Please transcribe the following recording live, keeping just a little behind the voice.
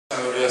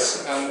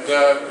this, and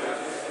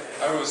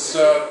I was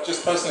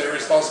just personally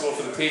responsible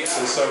for the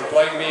pizza, so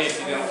blame me if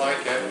you didn't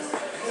like it.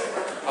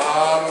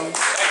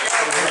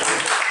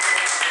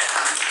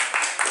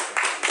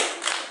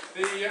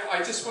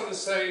 I just want to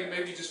say,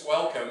 maybe just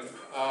welcome.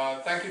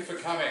 Thank you for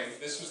coming.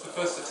 This was the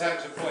first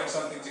attempt at pulling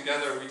something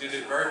together. We did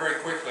it very, very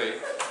quickly.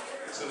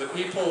 So the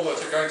people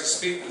that are going to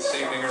speak this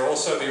evening are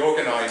also the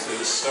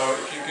organizers. So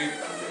if you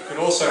could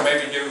also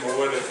maybe give them a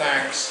word of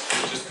thanks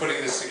for just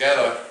putting this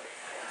together.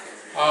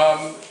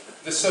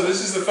 So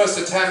this is the first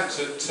attempt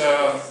at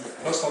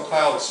Personal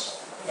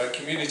Cloud's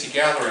community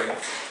gathering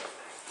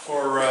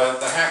for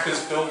the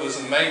hackers, builders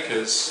and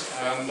makers.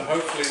 And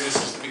hopefully this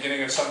is the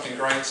beginning of something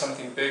great,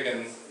 something big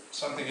and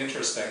something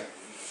interesting.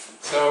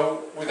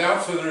 So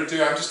without further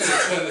ado, I'm just going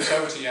to turn this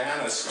over to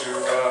Johannes, who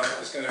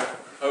is going to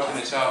open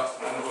it up,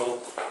 and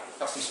we'll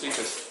have some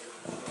speakers.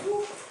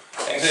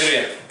 Thanks,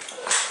 Adrian.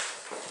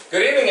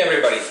 Good evening,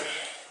 everybody.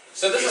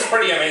 So this is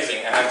pretty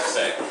amazing, I have to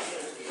say.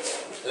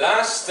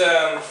 Last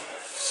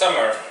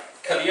summer,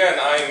 Kaliya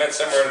and I met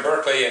somewhere in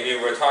Berkeley, and we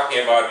were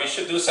talking about we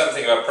should do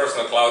something about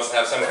personal clouds and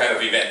have some kind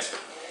of event.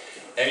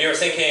 And we were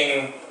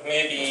thinking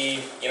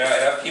maybe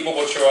enough people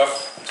would show up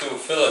to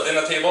fill a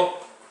dinner table.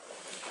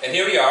 And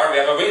here we are, we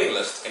have a waiting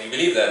list. Can you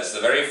believe that? It's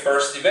the very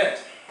first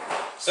event.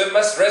 So it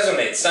must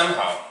resonate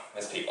somehow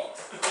with people.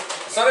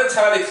 It's not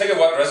entirely clear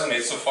what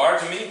resonates so far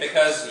to me,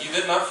 because you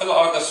did not fill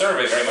out the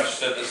survey very much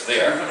that is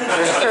there.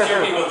 Just a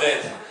few people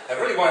did. I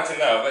really want to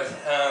know, but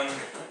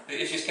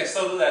if you can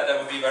still do that, that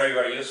would be very,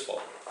 very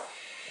useful.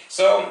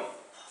 So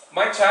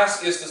my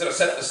task is to sort of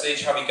set the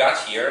stage how we got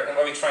here and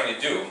what we're trying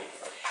to do.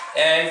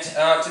 And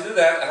to do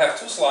that, I have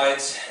two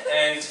slides,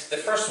 and the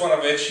first one of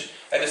which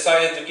I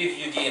decided to give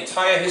you the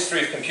entire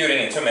history of computing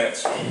in 2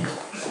 minutes.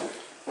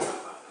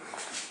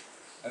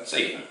 Let's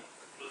see.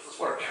 Does this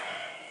work?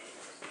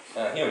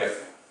 Here we go.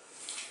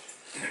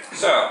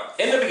 So,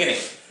 in the beginning,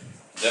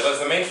 there was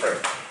the mainframe.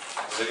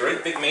 It was a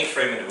great big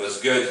mainframe, and it was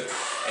good.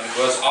 And it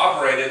was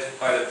operated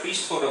by the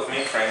priesthood of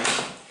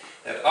mainframes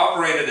that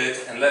operated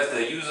it and left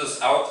the users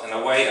out and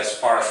away as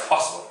far as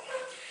possible.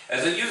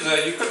 As a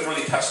user, you couldn't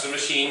really touch the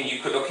machine. You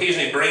could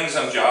occasionally bring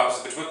some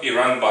jobs which would be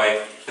run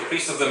by the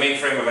priest of the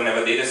mainframe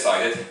whenever they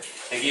decided.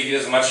 They gave you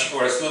as much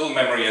or as little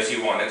memory as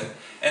you wanted.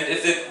 And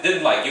if they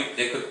didn't like you,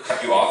 they could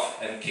cut you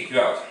off and kick you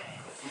out.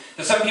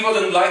 But some people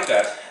didn't like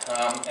that.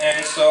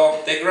 And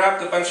so they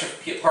grabbed a bunch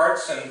of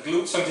parts and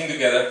glued something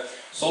together,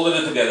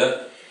 soldered it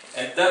together,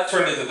 and that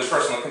turned into the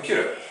personal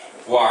computer.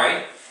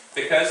 Why?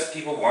 Because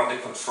people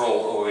wanted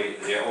control over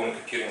their own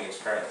computing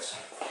experience.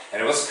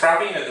 And it was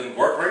crappy and it didn't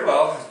work very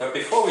well, but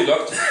before we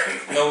looked,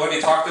 nobody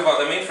talked about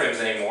the mainframes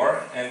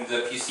anymore, and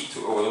the PC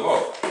took over the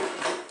world.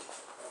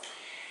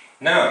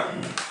 Now,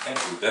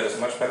 that is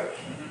much better.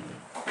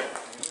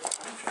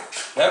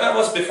 Now that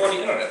was before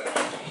the internet.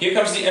 Here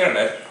comes the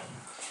internet,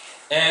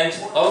 and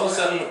all of a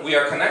sudden we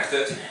are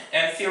connected,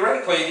 and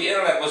theoretically the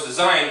internet was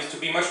designed to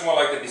be much more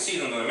like the PC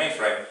than the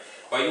mainframe,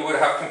 where you would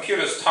have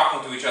computers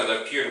talking to each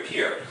other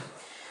peer-to-peer.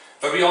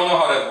 But we all know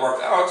how that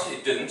worked out.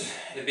 It didn't.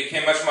 It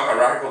became much more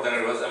hierarchical than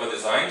it was ever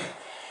designed.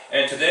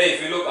 And today,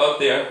 if you look out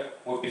there,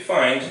 what we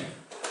find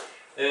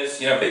is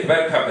big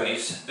web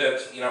companies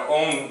that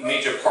own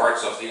major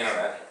parts of the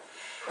internet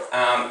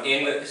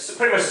in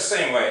pretty much the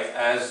same way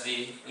as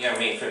the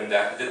mainframe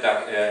that did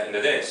that in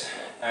the days.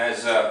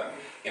 As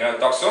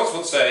Doc Searls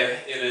would say,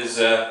 it is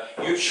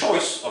your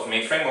choice of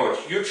mainframe or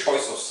your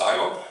choice of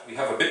silo. We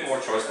have a bit more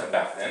choice than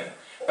back then,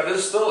 but it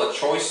is still a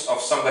choice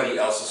of somebody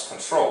else's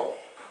control.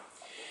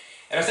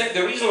 And I think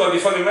the reason why we're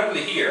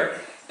fundamentally here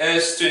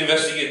is to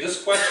investigate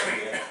this question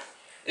here.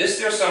 Is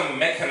there some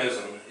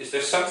mechanism, is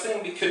there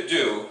something we could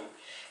do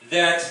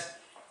that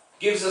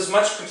gives as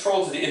much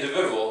control to the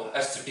individual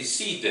as the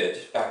PC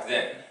did back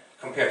then,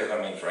 compared to the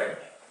mainframe,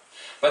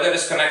 but that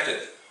is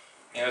connected?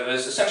 That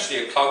is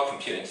essentially a cloud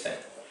computing thing.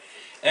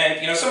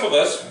 And some of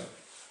us,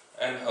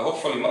 and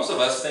hopefully most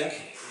of us,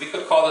 think we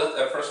could call it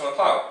a personal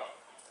cloud.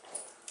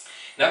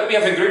 Now that we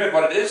have agreement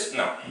what it is,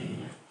 no.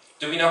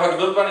 Do we know how to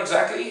build one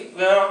exactly?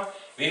 Well,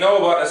 we know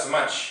about as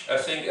much, I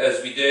think,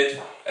 as we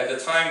did at the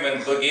time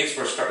when Bill Gates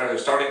was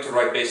starting to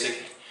write BASIC,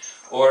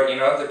 or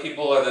the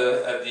people at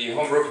the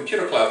Homebrew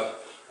Computer Club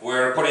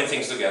were putting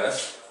things together.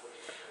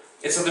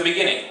 It's at the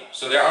beginning,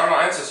 so there are no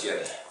answers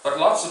yet. But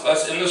lots of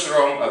us in this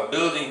room are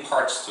building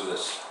parts to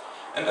this.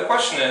 And the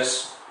question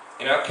is,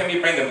 can we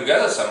bring them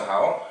together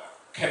somehow?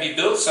 Can we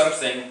build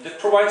something that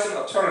provides an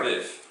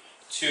alternative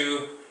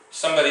to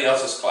somebody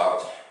else's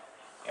cloud?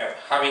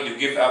 Having to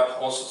give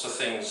up all sorts of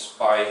things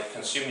by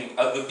consuming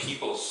other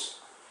people's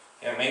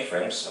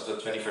mainframes of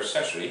the 21st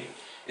century.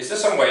 Is there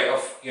some way of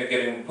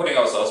putting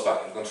ourselves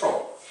back in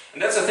control?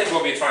 And that's, I think,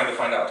 what we're trying to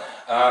find out.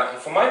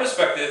 From my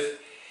perspective,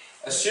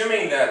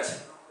 assuming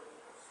that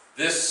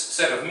this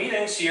set of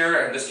meetings here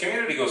and this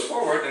community goes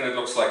forward, and it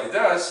looks like it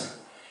does,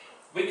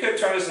 we could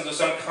turn this into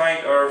some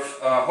kind of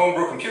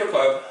homebrew computer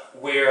club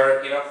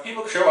where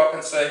people show up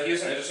and say,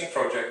 here's an interesting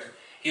project,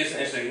 here's an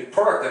interesting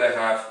product that I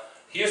have,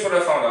 here's what I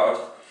found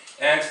out.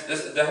 And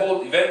the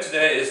whole event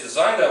today is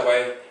designed that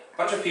way. A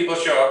bunch of people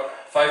show up,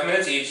 5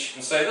 minutes each,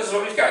 and say, this is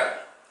what we've got.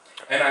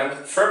 And I'm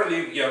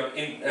firmly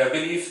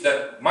believe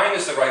that mine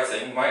is the right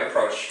thing, my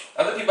approach.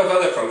 Other people have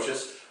other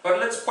approaches, but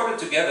let's put it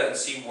together and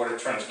see what it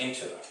turns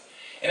into.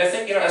 And I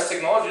think, as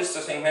technologists,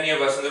 I think many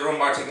of us in the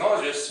room are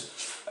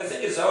technologists, I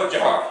think it's our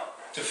job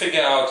to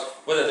figure out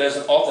whether there's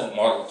an alternate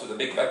model to the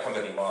big web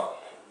company model.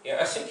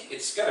 I think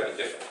it's got to be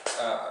different.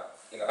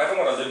 I don't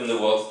want to live in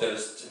the world that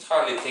is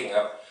entirely taken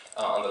up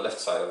on the left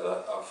side of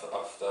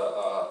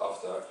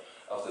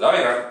the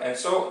diagram, and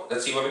so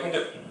let's see what we can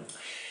do.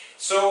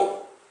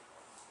 So,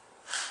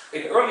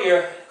 in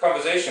earlier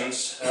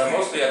conversations,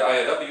 mostly at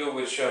IAW,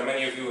 which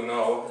many of you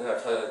know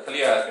that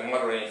Kaliya has been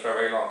moderating for a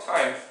very long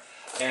time,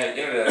 and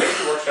in the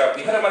workshop,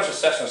 we had a bunch of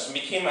sessions, and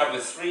we came up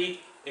with 3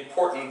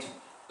 important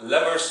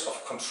levers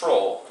of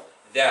control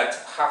that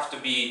have to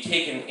be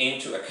taken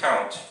into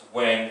account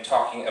when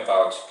talking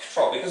about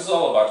control, because it's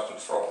all about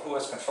control. Who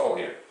has control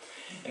here?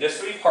 And there's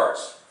 3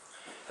 parts.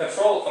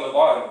 Control on the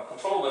bottom,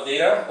 control over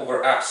data,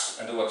 over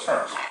apps, and over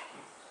terms.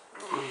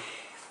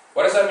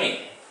 What does that mean?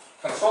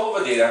 Control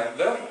over data.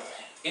 Well,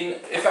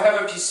 if I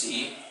have a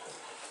PC,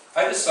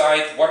 I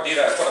decide what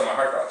data I put on my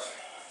hard drive.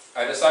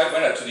 I decide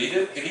when I delete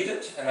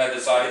it, and I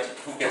decide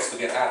who gets to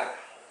get at it.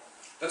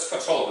 That's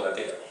control over that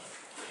data.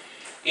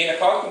 In a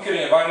cloud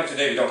computing environment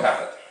today, we don't have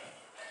that.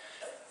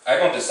 I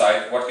don't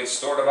decide what gets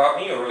stored about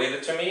me or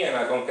related to me, and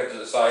I don't get to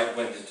decide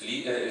when to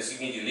delete is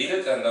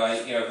deleted, and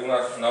I do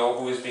not know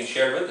who is being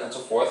shared with, and so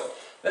forth.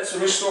 Let's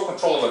restore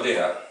control over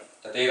data.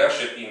 The data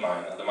should be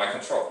mine, under my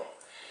control.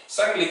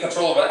 Secondly,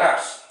 control over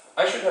apps.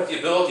 I should have the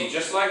ability,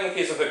 just like in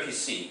case of a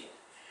PC,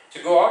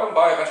 to go out and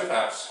buy a bunch of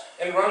apps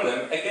and run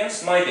them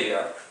against my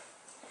data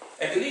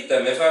and delete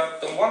them if I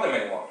don't want them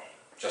anymore,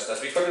 just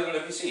as we put it in the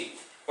PC.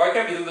 Why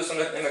can't we do this in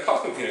the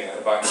cloud computing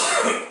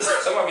environment?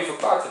 Somehow we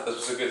forgot that this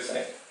was a good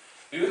thing.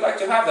 We would like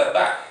to have that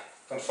back,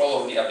 control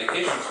over the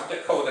applications, the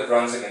code that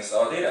runs against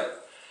our data.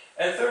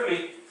 And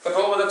thirdly,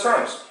 control over the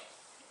terms.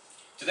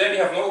 Today we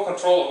have no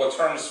control over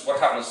terms, what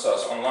happens to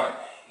us online.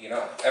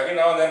 Every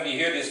now and then we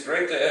hear these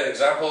great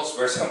examples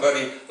where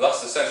somebody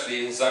lost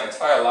essentially his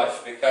entire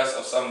life because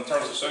of some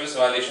terms of service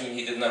violation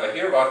he did never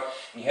hear about,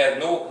 and he had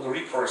no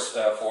recourse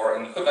for,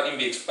 and could not even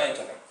be explained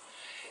to him.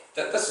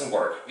 That doesn't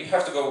work. We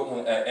have to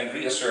go and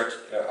reassert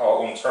our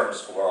own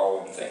terms over our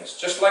own things.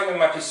 Just like with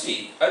my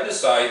PC, I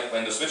decide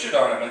when to switch it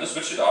on and when to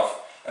switch it off,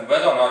 and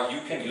whether or not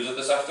you can use it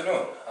this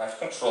afternoon. I have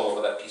control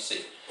over that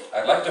PC.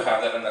 I'd like to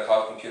have that in the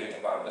cloud computing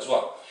environment as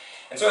well.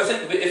 And so I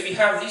think if we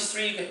have these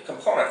 3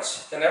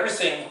 components, then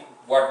everything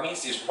what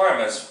meets these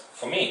requirements,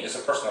 for me, is a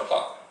personal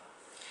cloud.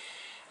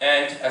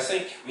 And I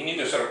think we need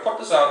to sort of put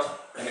this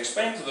out and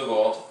explain to the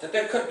world that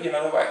there could be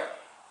another way.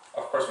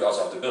 Of course, we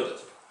also have to build it.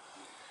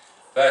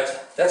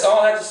 But that's all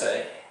I had to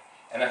say,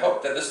 and I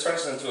hope that this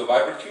turns into a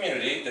vibrant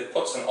community that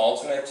puts an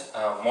alternate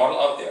model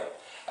out there.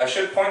 I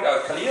should point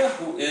out Kaliya,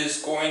 who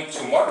is going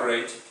to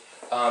moderate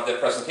the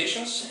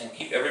presentations and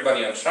keep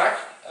everybody on track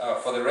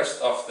for the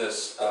rest of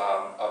this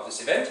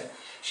event.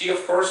 She,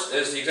 of course,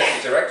 is the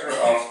executive director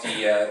of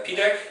the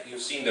PDECC.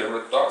 You've seen the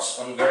red dots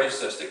on various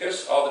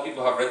stickers. All the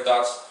people who have red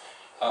dots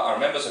are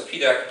members of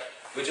PDECC,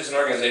 which is an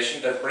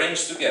organization that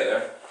brings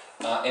together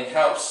and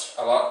helps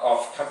a lot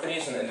of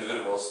companies and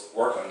individuals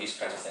work on these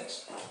kinds of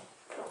things.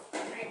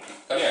 Great.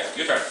 Kaliya,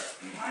 your turn.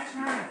 My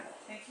turn.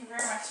 Thank you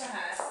very much,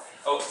 Johannes.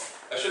 Oh,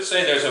 I should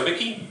say there's a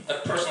wiki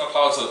at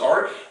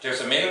personalclouds.org. There's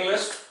a mailing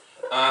list,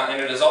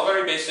 and it is all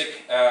very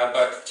basic,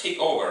 but take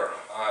over.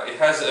 It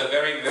has a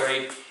very,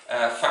 very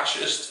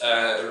fascist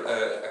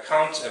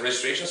account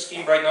registration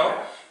scheme right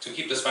now to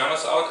keep the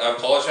spammers out. I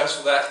apologize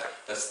for that.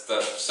 That's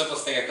the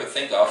simplest thing I could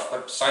think of,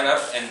 but sign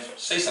up and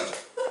say something.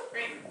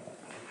 Great.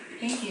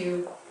 Thank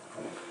you.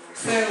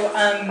 So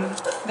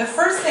the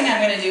first thing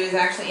I'm going to do is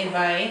actually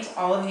invite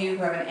all of you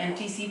who have an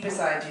empty seat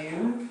beside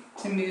you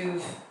to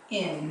move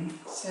in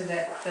so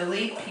that the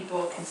late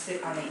people can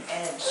sit on the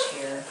edge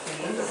here,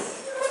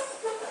 please.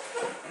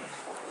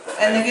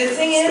 And the good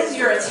thing is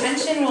your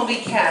attention will be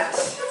kept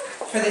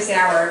for this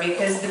hour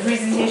because the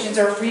presentations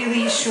are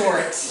really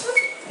short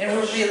and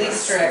we're really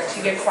strict.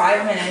 You get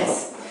 5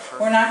 minutes.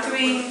 We're not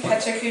doing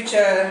Pecha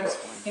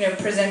Kucha,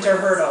 presenter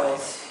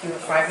hurdles. You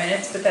have 5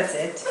 minutes, but that's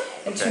it.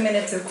 And 2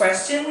 minutes of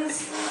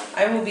questions.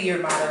 I will be your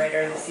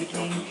moderator this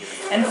evening.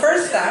 And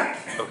first up,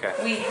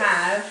 we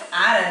have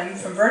Adam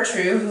from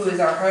Virtrue, who is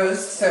our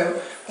host.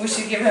 So we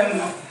should give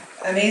him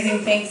amazing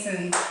thanks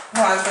and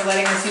applause for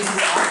letting us use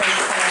his office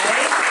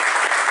today.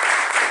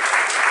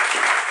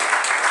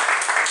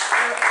 So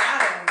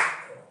Adam,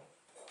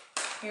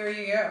 here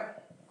you go.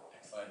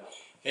 Excellent.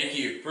 Thank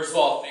you. First of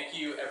all, thank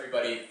you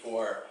everybody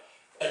for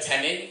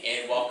attending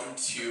and welcome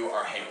to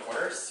our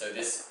headquarters. So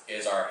this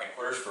is our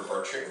headquarters for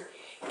Virtrue.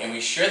 And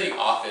we share the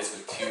office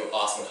with 2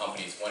 awesome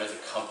companies. One is a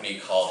company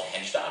called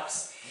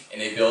HengeDocs,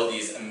 and they build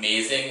these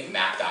amazing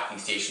Mac docking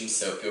stations,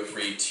 so feel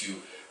free to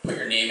put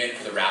your name in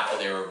for the raffle.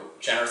 They were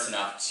generous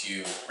enough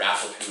to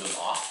raffle 2 of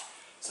them off,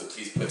 so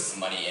please put some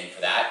money in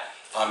for that.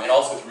 And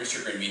also with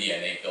Rooster Green Media,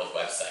 and they build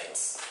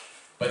websites.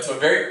 But so a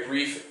very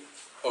brief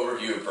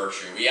overview of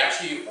Virtrue. We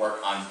actually work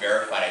on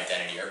verified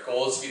identity. Our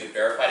goal is to be the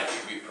verified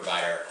attribute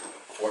provider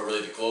for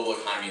really the global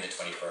economy in the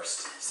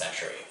 21st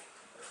century.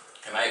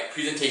 And my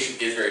presentation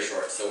is very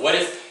short. So what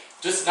is,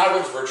 just not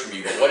what does Virtrue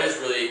mean, but what is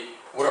really,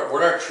 what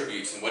are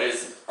attributes and what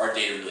does our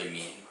data really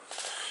mean?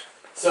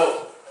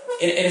 So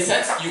in a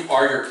sense, you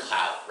are your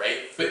cloud, right?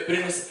 But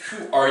in a sense,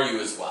 who are you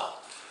as well?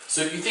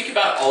 So if you think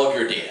about all of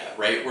your data,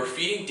 right, we're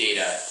feeding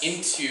data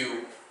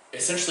into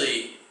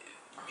essentially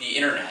the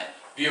internet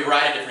via a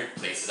variety of different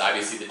places.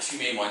 Obviously, the two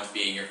main ones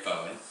being your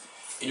phone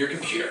and your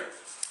computer.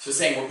 So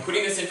saying we're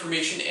putting this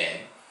information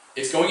in,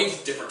 it's going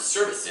into different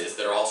services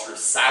that are all sort of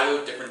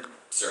siloed different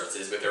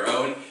services with their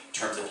own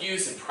terms of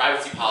use and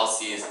privacy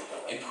policies,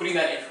 and putting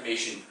that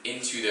information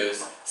into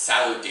those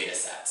siloed data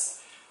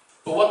sets.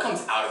 But what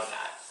comes out of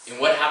that? And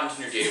what happens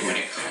in your data when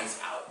it comes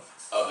out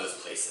of those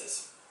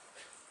places?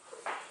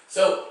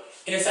 So,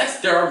 in a sense,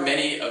 there are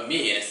many of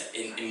me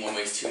in one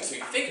way too. And so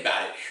you think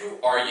about it,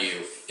 who are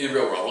you in the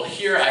real world? Well,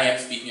 here I am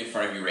speaking in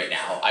front of you right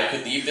now. I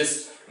could leave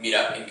this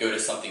meetup and go to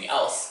something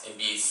else and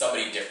be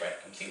somebody different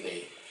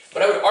completely.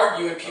 But I would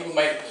argue, and people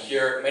might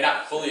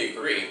not fully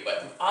agree,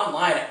 but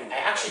online I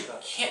actually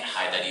can't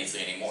hide that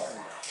easily anymore.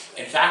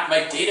 In fact,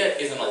 my data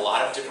is in a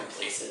lot of different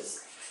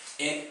places.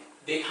 And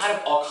they kind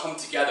of all come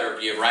together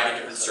via a variety of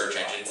different search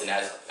engines, and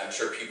as I'm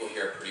sure people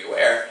here are pretty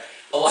aware,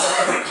 a lot of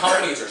different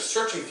companies are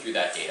searching through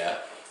that data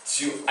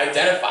to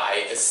identify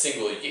a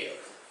single you.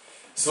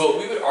 So what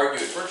we would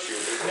argue at Virtrue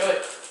is, you know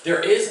what,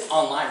 there is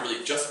online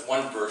really just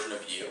one version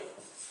of you,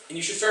 and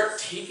you should start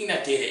taking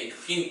that data and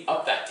cleaning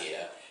up that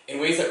data in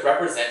ways that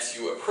represents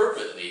you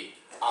appropriately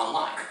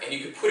online. And you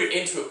could put it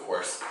into, of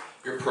course,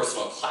 your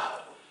personal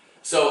cloud.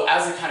 So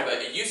as a kind of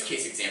a use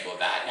case example of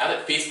that, now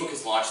that Facebook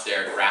has launched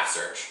their graph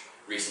search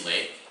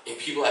recently, if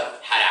people have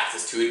had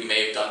access to it, you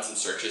may have done some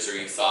searches, or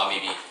you saw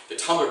maybe the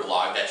Tumblr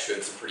blog that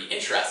showed some pretty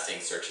interesting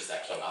searches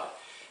that came up.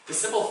 The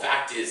simple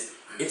fact is,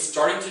 it's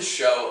starting to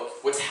show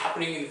what's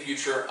happening in the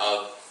future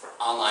of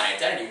online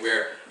identity,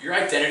 where your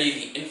identity,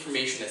 the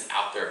information that's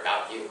out there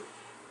about you,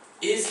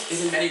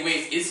 is in many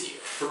ways is you,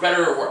 for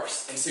better or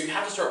worse. And so you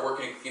have to start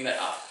working to clean that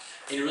up,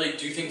 and really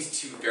do things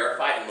to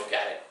verify and look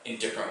at it in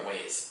different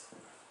ways.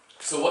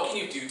 So what can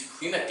you do to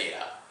clean that data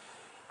up?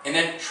 And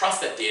then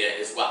trust that data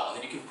as well. And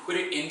then you can put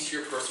it into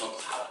your personal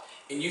cloud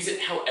and use it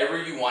however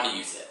you want to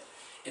use it.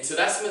 And so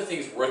that's some of the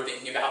things we're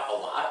thinking about a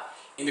lot.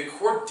 In the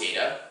core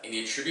data and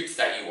the attributes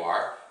that you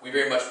are, we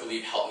very much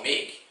believe help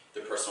make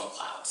the personal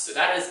cloud. So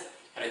that is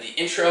kind of the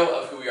intro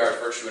of who we are at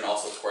Virtrue, and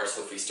also, of course,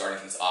 hopefully starting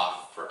things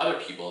off for other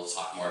people to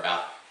talk more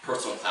about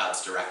personal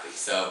clouds directly.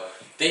 So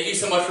thank you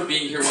so much for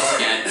being here once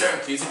again.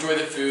 Please enjoy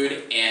the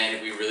food,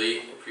 and we really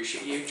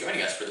appreciate you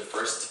joining us for the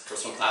first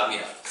Personal Cloud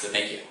Meetup. So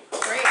thank you.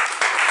 Great.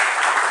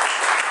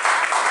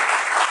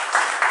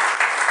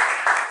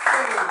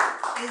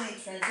 So, in the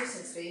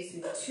transition space,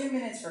 we have 2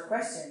 minutes for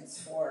questions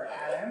for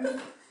Adam.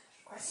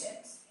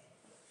 Questions?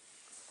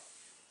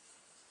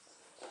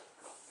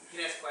 You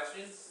can ask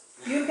questions?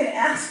 You can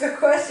ask a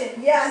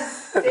question.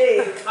 Yes,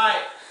 Dave.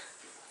 Hi.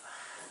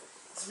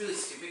 It's a really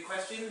stupid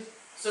question.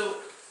 So,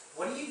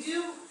 what do you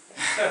do?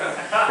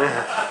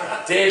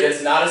 Dave,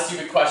 that's not a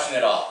stupid question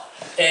at all.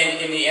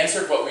 And the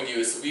answer of what we do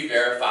is we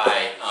verify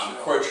the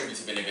core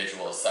attributes of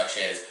individuals, such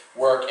as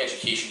work,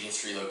 education,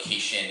 history,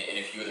 location, and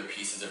a few other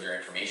pieces of your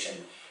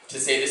information, to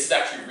say this is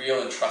actually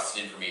real and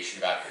trusted information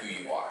about who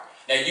you are.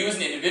 Now, you as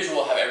an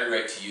individual have every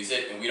right to use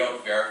it, and we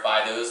don't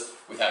verify those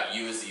without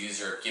you as the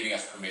user giving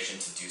us permission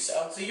to do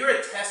so. So you're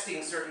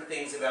attesting certain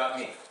things about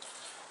me?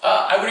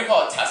 I wouldn't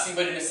call it testing,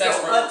 but in a sense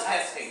we're...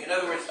 Attesting. In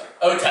other words...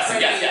 Oh, testing,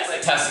 yes,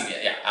 attesting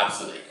it, yeah,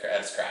 absolutely,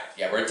 that's correct.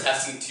 Yeah, we're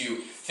attesting to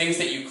things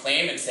that you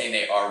claim and saying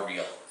they are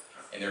real,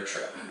 and they're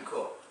true.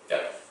 Cool.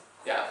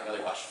 Yeah,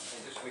 another question.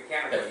 And just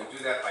mechanical, you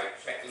do that by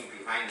checking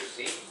behind the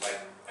scenes, like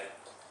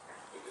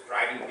with the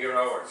driving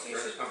bureau or You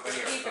insurance should company or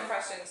repeat the something?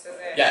 questions so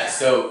that... Yeah,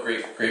 so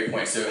great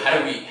point. So how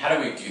do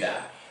we do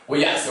that? Well,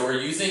 yeah, so we're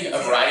using a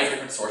variety of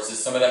different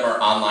sources. Some of them are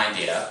online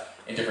data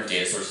and different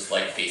data sources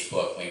like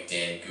Facebook,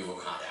 LinkedIn, Google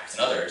Contacts,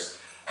 and others.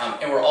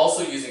 And we're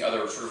also using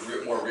other sort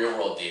of more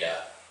real-world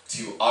data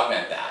to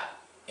augment that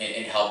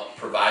and help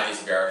provide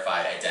this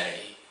verified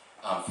identity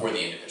for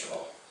the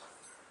individual.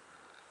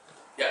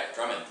 Yeah,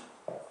 Drummond.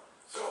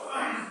 So,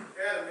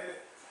 Adam,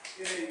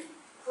 in a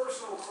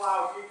personal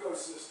cloud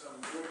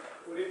ecosystem,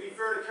 would it be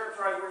fair to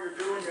characterize what you're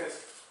doing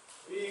as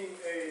being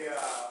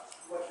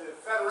what the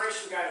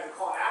Federation guys would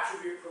call an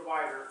attribute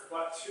provider,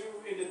 but to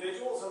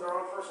individuals in their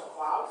own personal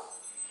clouds?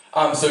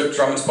 So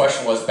Drummond's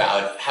question was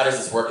about how does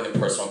this work in the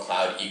personal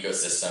cloud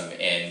ecosystem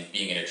and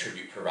being an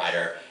attribute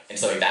provider and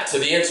stuff like that. So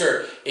the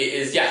answer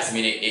is yes. I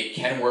mean, it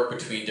can work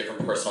between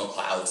different personal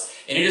clouds,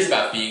 and it is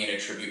about being an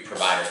attribute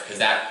provider, because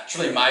that's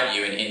really my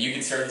view, and you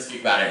can certainly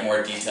speak about it in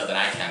more detail than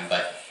I can,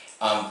 but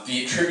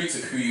the attributes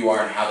of who you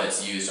are and how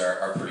that's used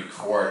are pretty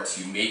core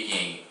to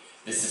making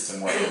the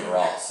system work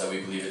overall. So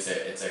we believe it's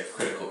a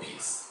critical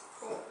piece.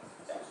 Cool.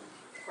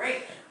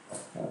 Great.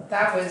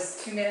 That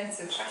was 2 minutes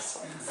of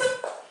questions.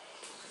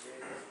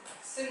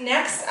 So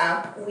next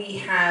up, we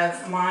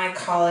have my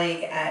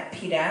colleague at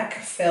PDECC,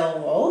 Phil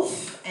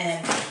Wolff,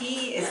 and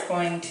he is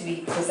going to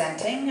be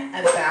presenting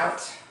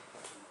about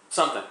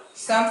something.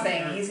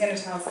 He's going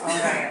to tell us all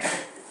about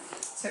it.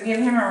 So give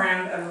him a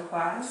round of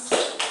applause. This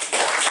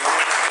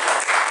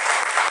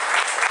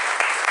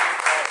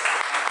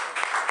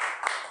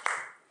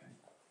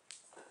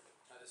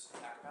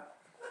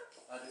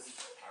is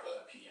part of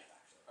the PDF,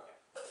 actually. Okay.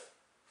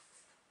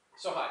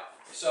 So hi.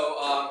 So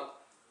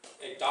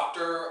a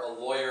doctor, a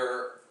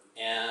lawyer,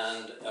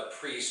 and a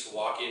priest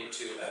walk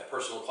into a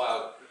personal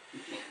cloud.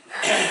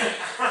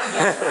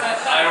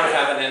 I don't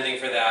have an ending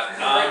for that.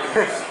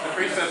 The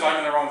priest says I'm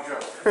in the wrong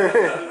joke.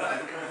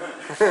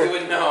 You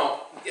would know.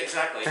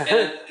 Exactly.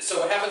 And so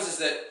what happens is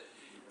that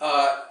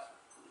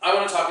I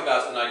want to talk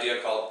about an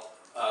idea called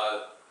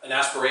an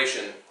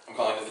aspiration. I'm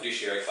calling the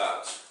fiduciary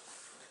clouds.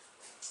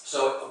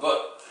 So,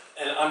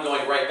 and I'm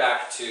going right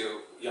back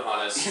to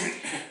Johannes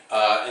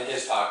and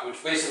his talk,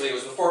 which basically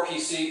was before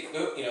PC.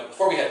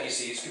 Before we had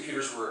PCs,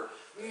 computers were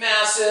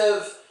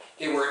massive.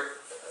 They were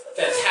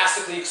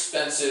fantastically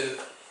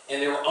expensive,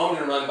 and they were owned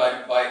and run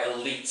by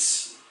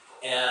elites,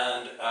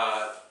 and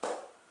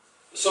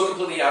so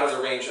completely out of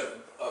the range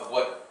of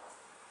what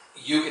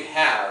you could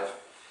have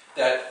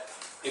that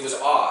it was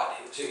odd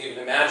to even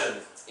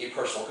imagine a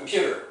personal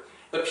computer.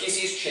 But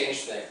PCs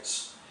changed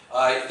things.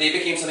 They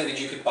became something that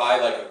you could buy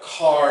like a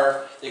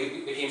car. They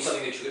became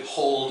something that you could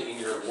hold in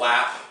your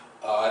lap.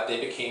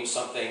 They became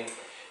something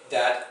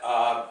that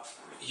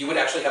you would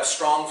actually have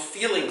strong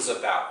feelings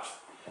about.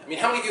 I mean,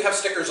 how many of you have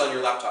stickers on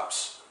your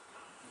laptops?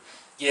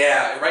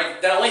 Yeah, right?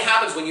 That only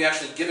happens when you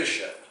actually give a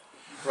shit,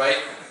 right?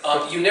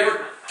 You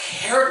never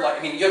cared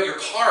like, your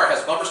car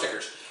has bumper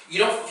stickers. You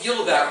don't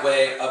feel that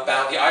way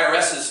about the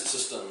IRS's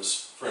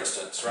systems, for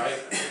instance, right?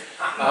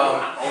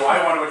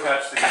 I want to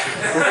attach these.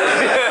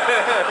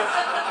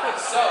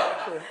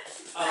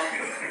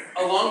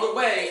 Along the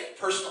way,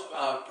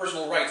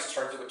 personal rights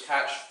started to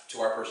attach to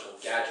our personal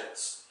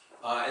gadgets.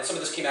 And some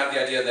of this came out of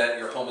the idea that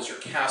your home is your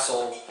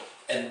castle,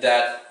 and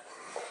that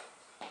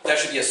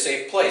should be a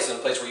safe place, and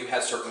a place where you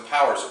had certain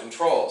powers or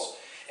controls.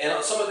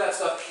 And some of that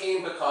stuff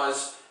came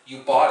because you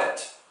bought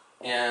it.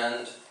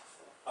 And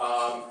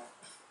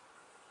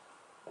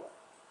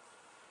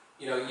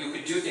you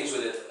could do things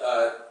with it.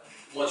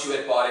 Once you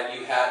had bought it,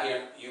 you had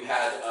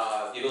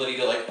the ability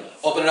to like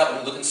open it up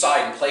and look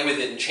inside and play with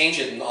it and change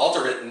it and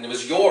alter it, and it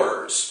was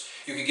yours.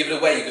 You could give it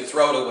away. You could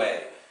throw it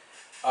away.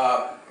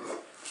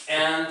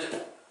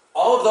 And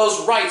all of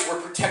those rights were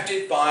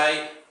protected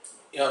by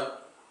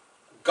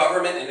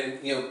government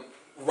and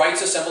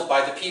rights assembled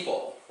by the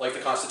people, like the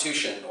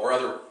Constitution or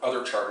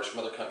other charters from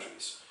other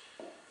countries.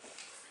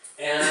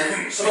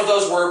 And some of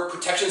those were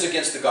protections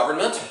against the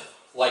government,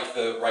 like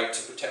the right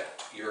to protect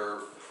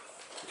your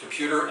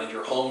computer and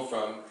your home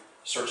from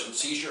search and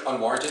seizure,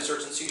 unwarranted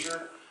search and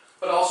seizure.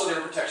 But also there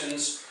were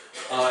protections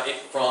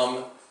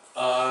from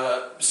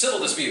civil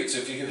disputes.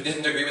 If you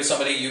didn't agree with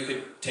somebody, you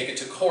could take it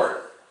to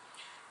court.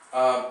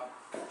 And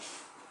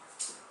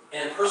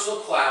personal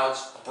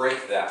clouds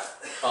break that.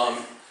 How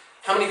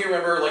many of you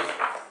remember, like,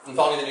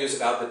 following the news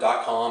about the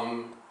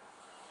 .com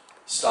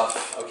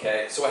stuff?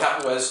 Okay, so what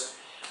happened was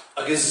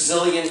a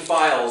gazillion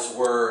files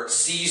were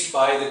seized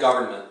by the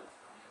government,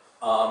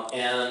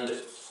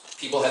 and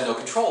people had no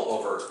control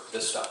over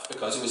this stuff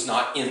because it was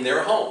not in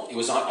their home. It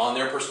was not on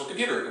their personal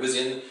computer. It was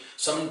in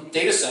some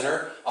data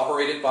center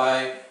operated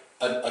by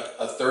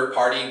a third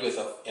party with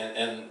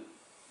and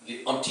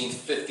the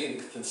umpteenth,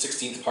 15th, and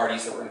 16th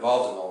parties that were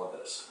involved in all of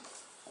this.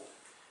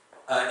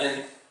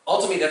 And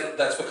ultimately,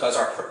 that's because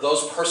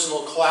those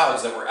personal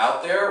clouds that were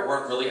out there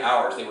weren't really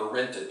ours. They were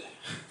rented.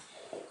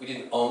 We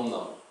didn't own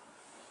them.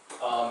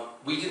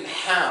 We didn't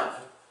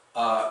have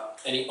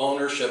any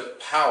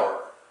ownership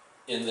power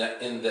in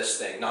this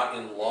thing, not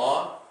in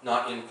law,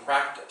 not in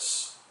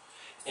practice.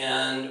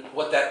 And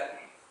what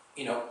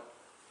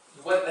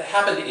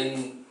happened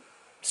in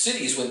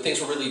cities when things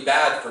were really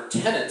bad for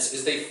tenants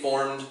is they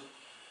formed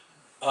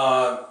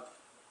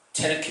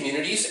tenant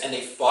communities, and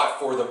they fought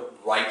for the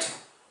right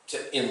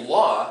in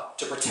law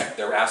to protect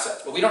their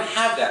assets. But we don't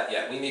have that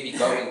yet. We may be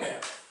going there.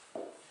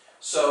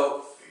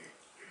 So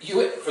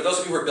for those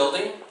of you who are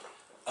building,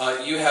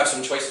 you have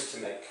some choices to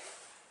make.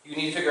 You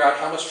need to figure out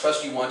how much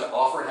trust you want to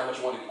offer and how much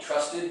you want to be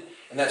trusted,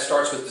 and that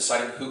starts with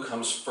deciding who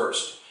comes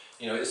first.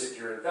 Is it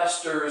your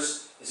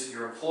investors? Is it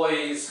your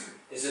employees?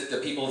 Is it the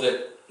people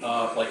that,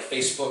 like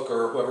Facebook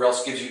or whoever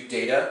else gives you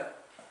data?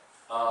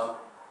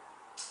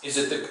 Is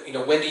it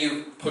when do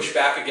you push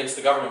back against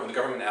the government when the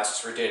government asks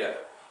for data,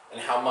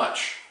 and how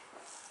much?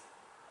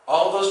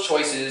 All of those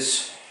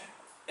choices,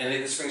 and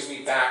this brings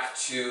me back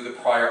to the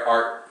prior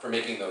art for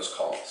making those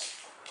calls.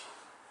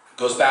 It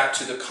goes back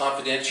to the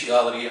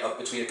confidentiality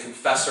between a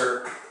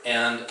confessor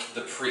and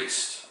the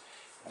priest.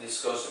 This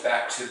goes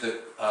back to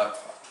the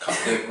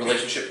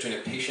relationship between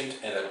a patient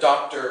and a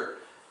doctor,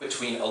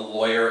 between a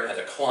lawyer and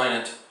a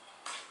client,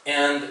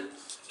 and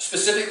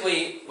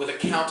specifically with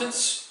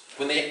accountants,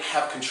 when they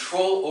have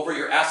control over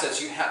your assets,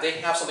 they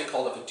have something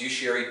called a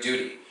fiduciary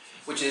duty,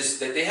 which is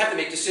that they have to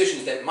make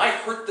decisions that might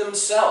hurt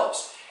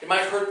themselves. It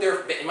might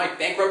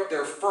bankrupt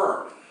their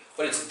firm,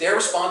 but it's their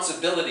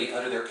responsibility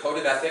under their code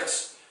of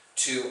ethics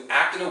to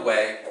act in a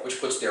way which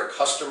puts their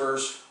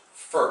customers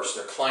first,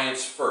 their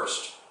clients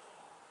first.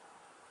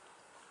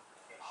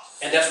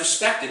 And that's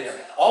respected.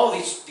 All of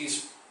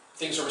these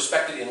things are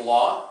respected in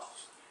law,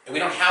 and we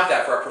don't have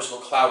that for our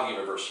personal cloud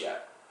universe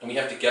yet, and we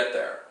have to get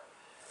there.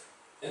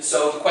 And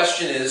so the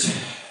question is,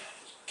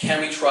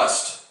 can we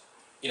trust?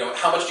 You know,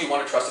 how much do you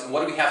want to trust it, and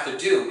what do we have to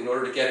do in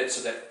order to get it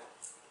so that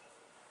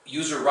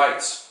user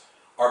rights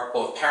are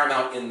both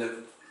paramount in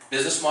the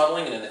business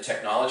modeling and in the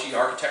technology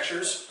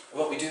architectures of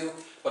what we do,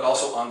 but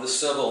also on the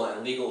civil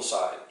and legal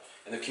side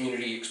and the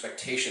community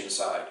expectation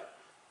side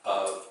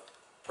of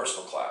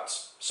personal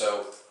clouds.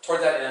 So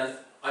toward that end,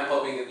 I'm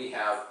hoping that we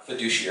have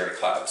fiduciary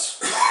clouds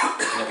and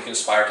that we can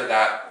aspire to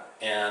that.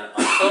 And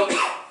until,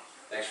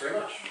 thanks very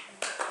much.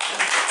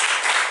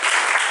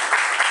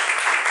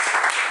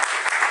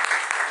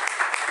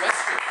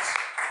 Questions?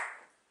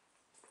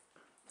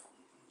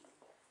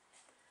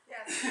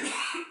 Yes.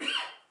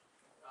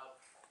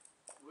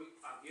 We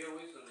hear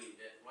recently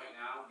that right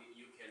now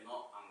you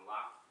cannot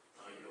unlock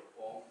your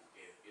phone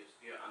if it's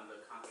still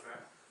under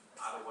contract.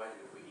 Otherwise,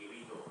 it will be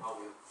illegal. How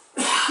will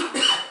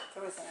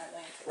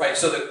Right.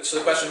 So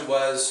the question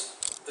was.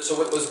 So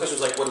what was the question?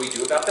 Was like, what do we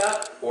do about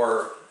that?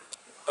 Or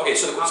okay.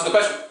 So the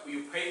question.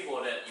 You pay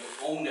for that. You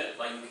own it,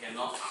 but you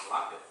cannot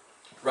unlock it.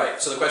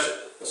 Right. So the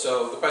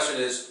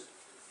question is,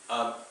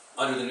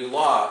 under the new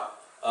law,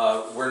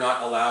 we're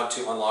not allowed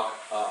to unlock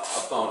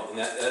a phone, and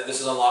this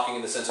is unlocking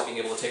in the sense of being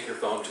able to take your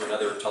phone to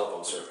another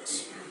telephone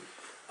service.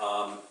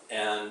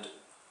 And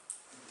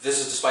this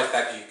is despite the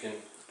fact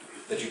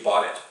that you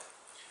bought it.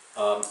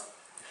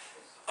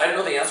 I don't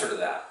know the answer to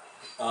that.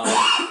 And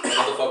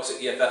other folks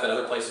at EFF and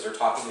other places are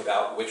talking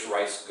about which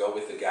rights go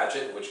with the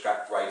gadget and which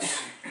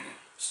rights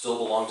still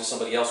belong to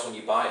somebody else when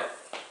you buy it.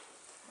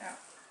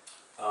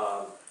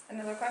 Yeah.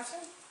 Another question?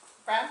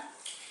 Brad?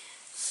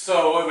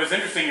 So it was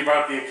interesting you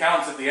brought the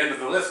accountants at the end of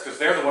the list because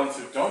they're the ones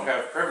who don't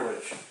have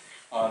privilege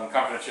on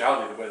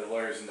confidentiality the way the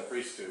lawyers and the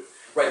priests do.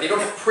 Right, they don't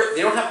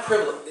have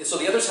privilege. So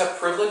the others have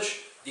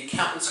privilege, the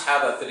accountants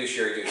have a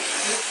fiduciary duty.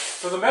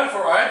 So the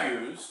metaphor I've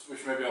used,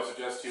 which maybe I'll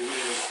suggest to you,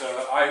 is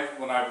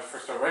when I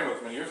first started writing about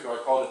it many years ago, I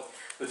called it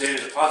the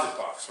data deposit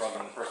box rather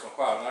than the personal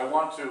cloud. And I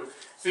want to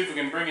see if we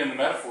can bring in the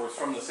metaphors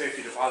from the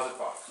safety deposit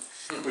box,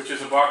 which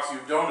is a box you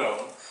don't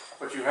own,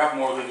 but you have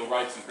more legal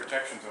rights and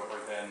protections over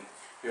than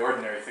the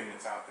ordinary thing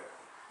that's out there.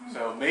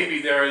 So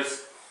maybe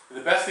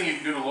the best thing you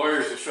can do to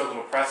lawyers is show them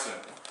a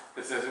precedent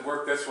that says it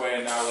worked this way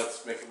and now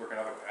let's make it work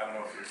another way. I don't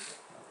know if you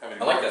have any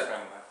more to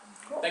expand on that.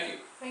 Cool. Thank you.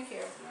 Thank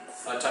you.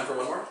 Time for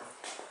one more?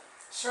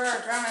 Sure,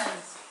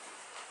 Drummond.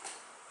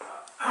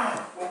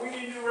 Will we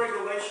need new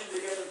regulation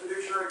to get the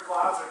fiduciary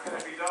clouds, or can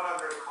it be done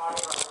under a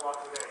contract law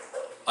today?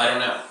 I don't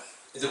know.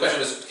 The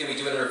question is, can we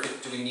do it under,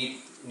 do we need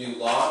new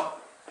law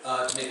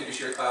to make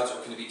fiduciary clouds,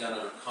 or can it be done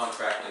under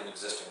contract and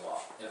existing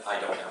law? And I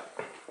don't know.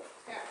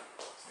 Yeah,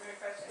 that's a great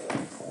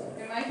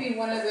question. It might be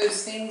one of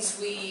those things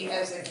we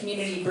as a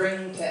community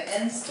bring to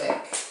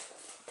NSTIC.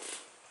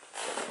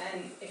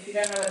 And if you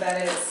don't know what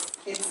that is,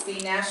 it's the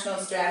National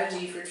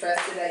Strategy for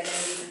Trusted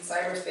Identities in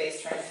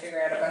Cyberspace, trying to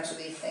figure out a bunch of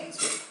these things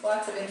with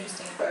lots of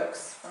interesting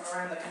folks from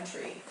around the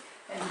country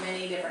and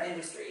many different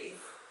industries.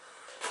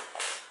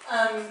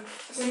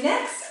 So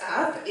next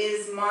up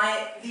is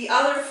the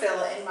other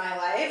Phil in my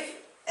life,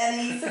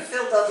 and he's a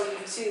Phil W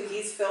too.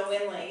 He's Phil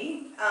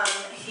Winley.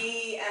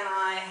 He and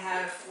I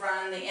have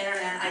run the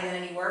Internet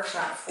Identity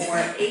Workshop for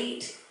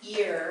 8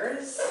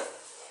 years.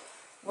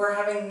 We're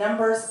having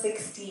number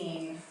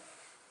 16.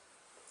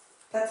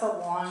 That's a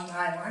long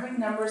time. We're having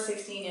number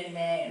 16 in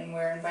May, and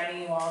we're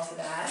inviting you all to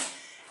that.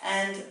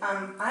 And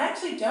I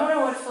actually don't know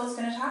what Phil's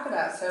going to talk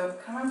about, so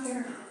come up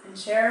here and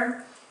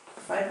share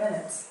for 5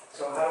 minutes.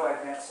 So how do I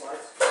advance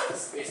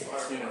slides? Space bar.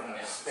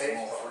 Space.